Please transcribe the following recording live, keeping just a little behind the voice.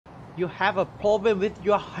You have a problem with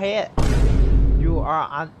your head. You are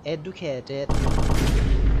uneducated.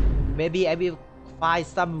 Maybe I will find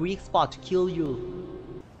some weak spot to kill you.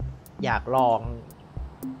 อยากลอง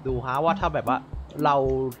ดูฮะว่าถ้าแบบว่าเรา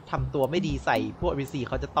ทำตัวไม่ดีใส่พวก NPC เ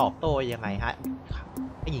ขาจะตอบโต้ยังไงฮะ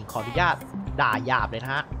ไอ้หญิงขออนุญาตด่าหยาบเลยน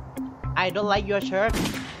ะฮะ I don't like your shirt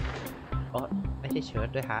อ๋อไม่ใช่เชิ้ต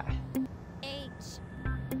ด้วยฮะ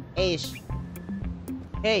H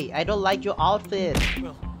Hey I don't like your outfit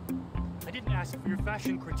Well I didn't ask for your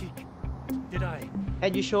fashion critique did I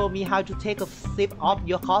Can you show me how to take a sip of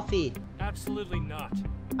your coffee Absolutely not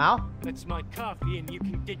เอ้า That's my coffee and you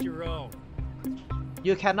can get your own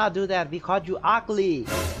You cannot do that because you ugly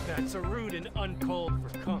That's a rude and uncalled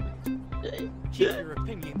for comment Keep your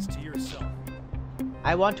opinions to yourself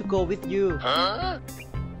I want to go with you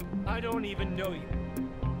I don't even know you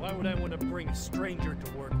Why would I want to bring a stranger to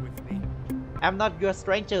work with me I'm not your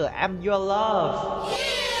stranger I'm your love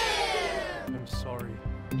I'm sorry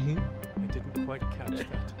I didn't quite catch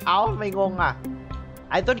that เอ้าไม่งงอ่ะ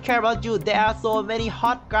I don't care about you there are so many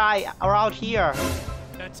hot guys around here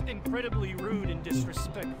That's incredibly rude and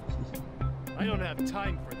disrespectful I don't have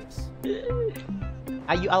time for this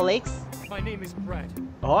Are you Alex My name is Brad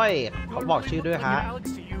โอ้ยเขาบอกชื่อด้วยฮะ Alex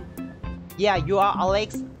to you Yeah you are Alex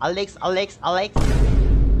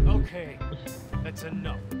Okay that's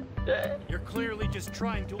enough You're clearly just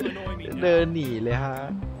trying to annoy me เดิน now หนีเลยฮะ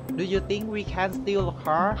Do you think we can steal a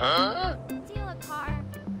car Steal a car?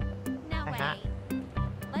 No way.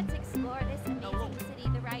 Let's explore this amazing city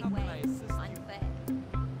the right way, on foot.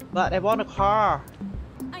 But I want a car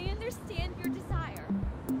I understand your desire,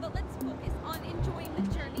 but let's focus on enjoying the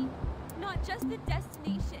journey, not just the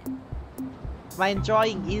destination. My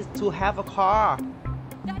enjoying is to have a car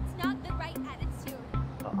That's not the right attitude.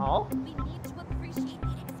 อ๋อ We need to appreciate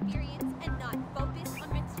the experience and not focus on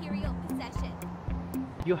material possession.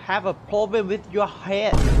 You have a problem with your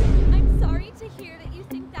head I'm sorry to hear that you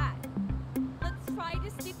think that. Let's try to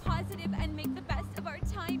stay positive and make the best of our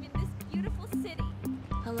time in this beautiful city.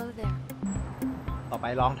 Hello there. ต่อไป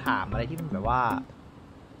ลองถามอะไรที่มันแบบว่า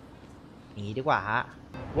อย่างนี้ดีกว่าฮะ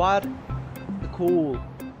What school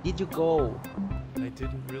did you go I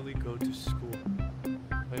didn't really go to school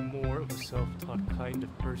I'm more of a self-taught kind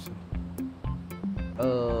of person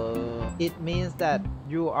It means that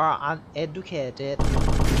you are uneducated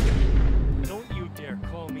Don't you dare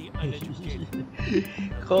call me uneducated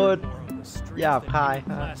โคตรหยาบคาย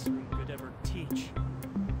ฮะ classroom could ever teach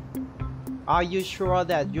Are you sure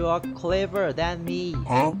that you are clever than me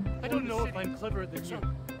I don't know if I'm cleverer than you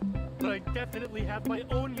but I definitely have my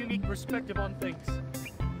own unique perspective on things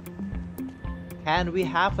Can we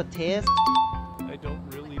have a test I don't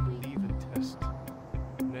really believe in tests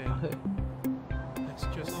man let's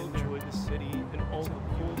just enjoy the city and all the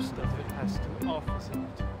cool stuff it has to offer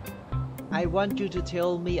it I want you to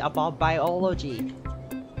tell me about biology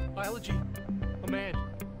Biology? Oh man,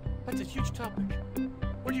 that's a huge topic.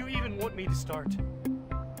 Where do you even want me to start?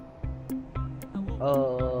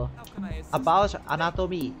 About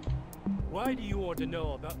anatomy Why do you want to know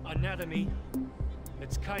about anatomy?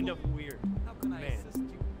 It's kind of weird, man.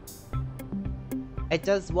 I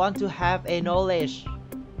just want to have a knowledge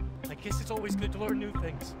I guess it's always good to learn new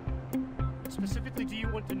things. Specifically, do you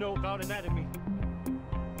want to know about anatomy?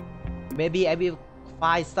 Maybe I will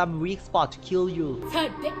find some weak spot to kill you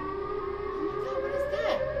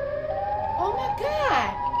Oh my god,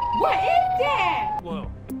 what is that? Whoa,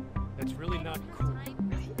 that's really not cool.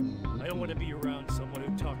 I don't want to be around someone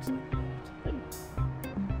who talks like that.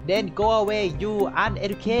 Then go away you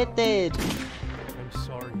uneducated I'm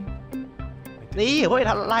sorry. นี่เฮ้ย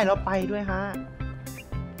ไล่เราไปด้วยฮะ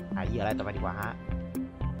หาเหยื่ออะไรต่อไปดีกว่าฮะ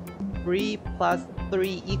 3 plus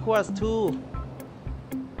 3 equals 2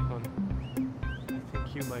 I think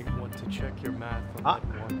you might want to check your math on that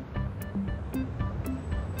one.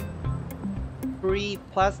 3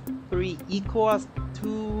 plus 3 equals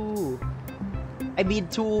 2 I mean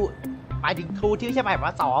 2หมายถึง 2 ที่ไม่ใช่หมาย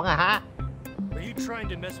ว่า2อะฮะ Are you trying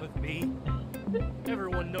to mess with me?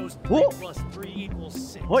 Everyone knows 3 plus 3 equals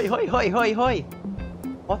 6. เฮ้ยเขา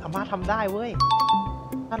สามารถทำได้เว้ย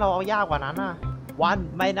ถ้าเราเอายากกว่านั้นอะ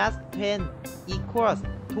1 minus 10 equals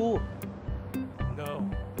 2 No.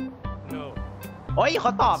 เฮ้ยเข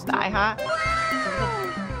าตอบได้ฮะ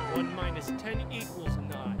 1 minus 10 equals 9.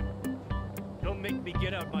 Don't make me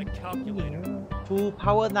get out my calculator. 2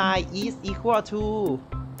 power 9 is equal to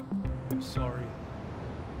I'm sorry.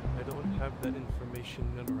 I don't have that information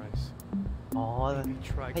memorized. อ๋อ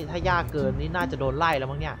ถ้ายากเกินนี่น่าจะโดนไล่แล้ว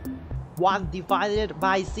มั้งเนี่ย 1 divided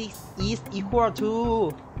by 6 is equal to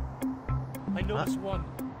I know this one.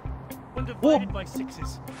 1 divided by 6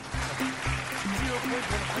 is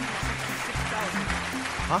 0.166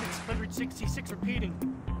 666 repeating.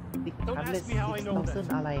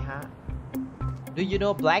 666 อะไรฮะ Do you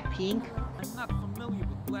know Blackpink I'm not familiar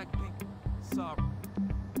with Blackpink. Sorry.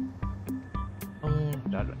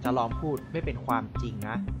 จะลองพูดไม่เป็นความจริง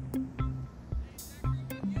นะ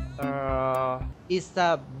It's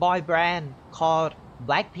a boy band called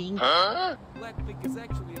Blackpink Blackpink is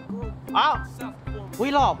actually a girl group อ้าว from South Korea. วิ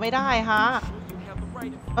หลอกไม่ได้ฮะ Sure you have the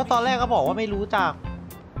right แล้วตอนแรกก็บอกว่าไม่รู้จัก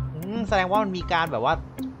แสดงว่ามันมีการแบบว่า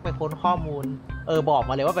ไปค้นข้อมูลบอก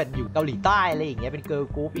มาเลยว่าเป็นอยู่เกาหลีใต้อะไรอย่างเงี้ยเป็นเกิร์ล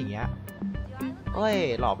กรุ๊ปอย่างเงี้ย เฮ้ย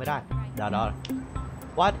หลอกไม่ได้เดี๋ยว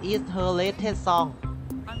What is her latest song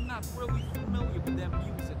I'm not really familiar with their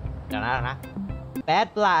music. เดี๋ยวนะ Bad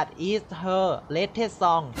Blood is her latest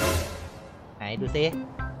song ไหนดูซิ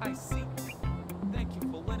I see. Thank you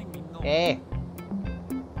for letting me know.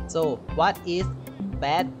 So what is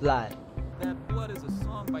Bad Blood That Blood is a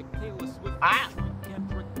song by Taylor Swift Ah. featuring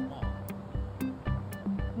Kendrick Lamar.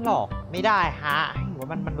 หลอกไม่ได้ฮะให้หนูว่า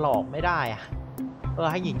มันหลอกไม่ได้อะ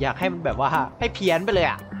ให้หญิงอยากให้มันแบบว่าให้เพี้ยนไปเลย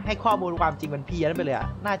อะให้ข้อมูลความจริงมันเพี้ยนไปเลยอะ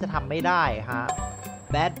น่าจะทำไม่ได้ฮะ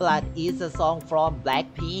Bad Blood is a song from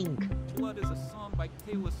Blackpink Blood is a song by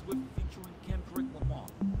Taylor Swift featuring Kendrick Lamar.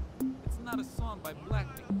 It's not a song by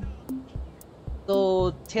Blackpink. So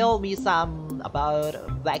tell me some about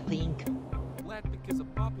Blackpink Blackpink is a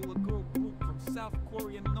popular girl group from South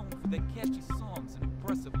Korea known for their catchy songs and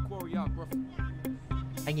impressive choreography.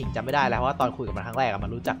 ไอ้หญิงจำไม่ได้แล้วว่าตอนคุยกับมันครั้งแรกมั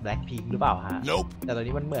นรู้จัก Blackpink หรือเปล่าฮะ Nope. แต่ตอน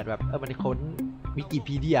นี้มันเหมือนแบบมันค้นวิกิ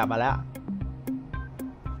พีเดียมาแล้ว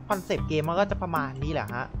คอนเซ็ปต์เกมมันก็จะประมาณนี้แหละ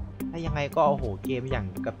ฮะถ้ายังไงก็โอ้โหเกมอย่าง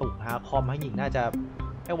กระตุกฮะคอมให้หญิงน่าจะ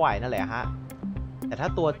ไม่ไหวนั่นแหละฮะแต่ถ้า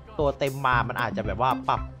ตัวเต็มมามันอาจจะแบบว่า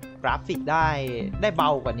ปรับกราฟิกได้เบา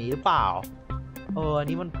กว่านี้หรือเปล่าอัน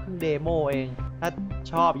นี้มันเพิ่งเดโมเองถ้า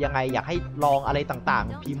ชอบยังไงอยากให้ลองอะไรต่าง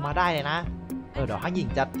ๆพิมพ์มาได้เลยนะเดี๋ยวให้หญิง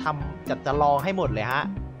จะลองให้หมดเลยฮะ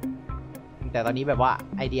แต่ตอนนี้แบบว่า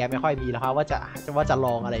ไอเดียไม่ค่อยมีแล้วครับว่าจะล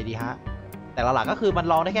องอะไรดีฮะแต่หลักๆก็คือมัน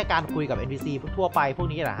ลองได้แค่การคุยกับ NPC ทั่วไปพวก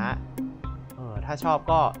นี้แหละฮะถ้าชอบ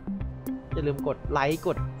ก็อย่าลืมกดไลค์ก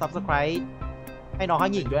ด Subscribe ให้น้องข้า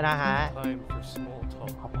งหญิงด้วยนะฮะ Time for small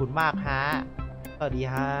talk. ขอบคุณมากฮะสวัสดี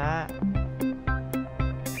ฮะ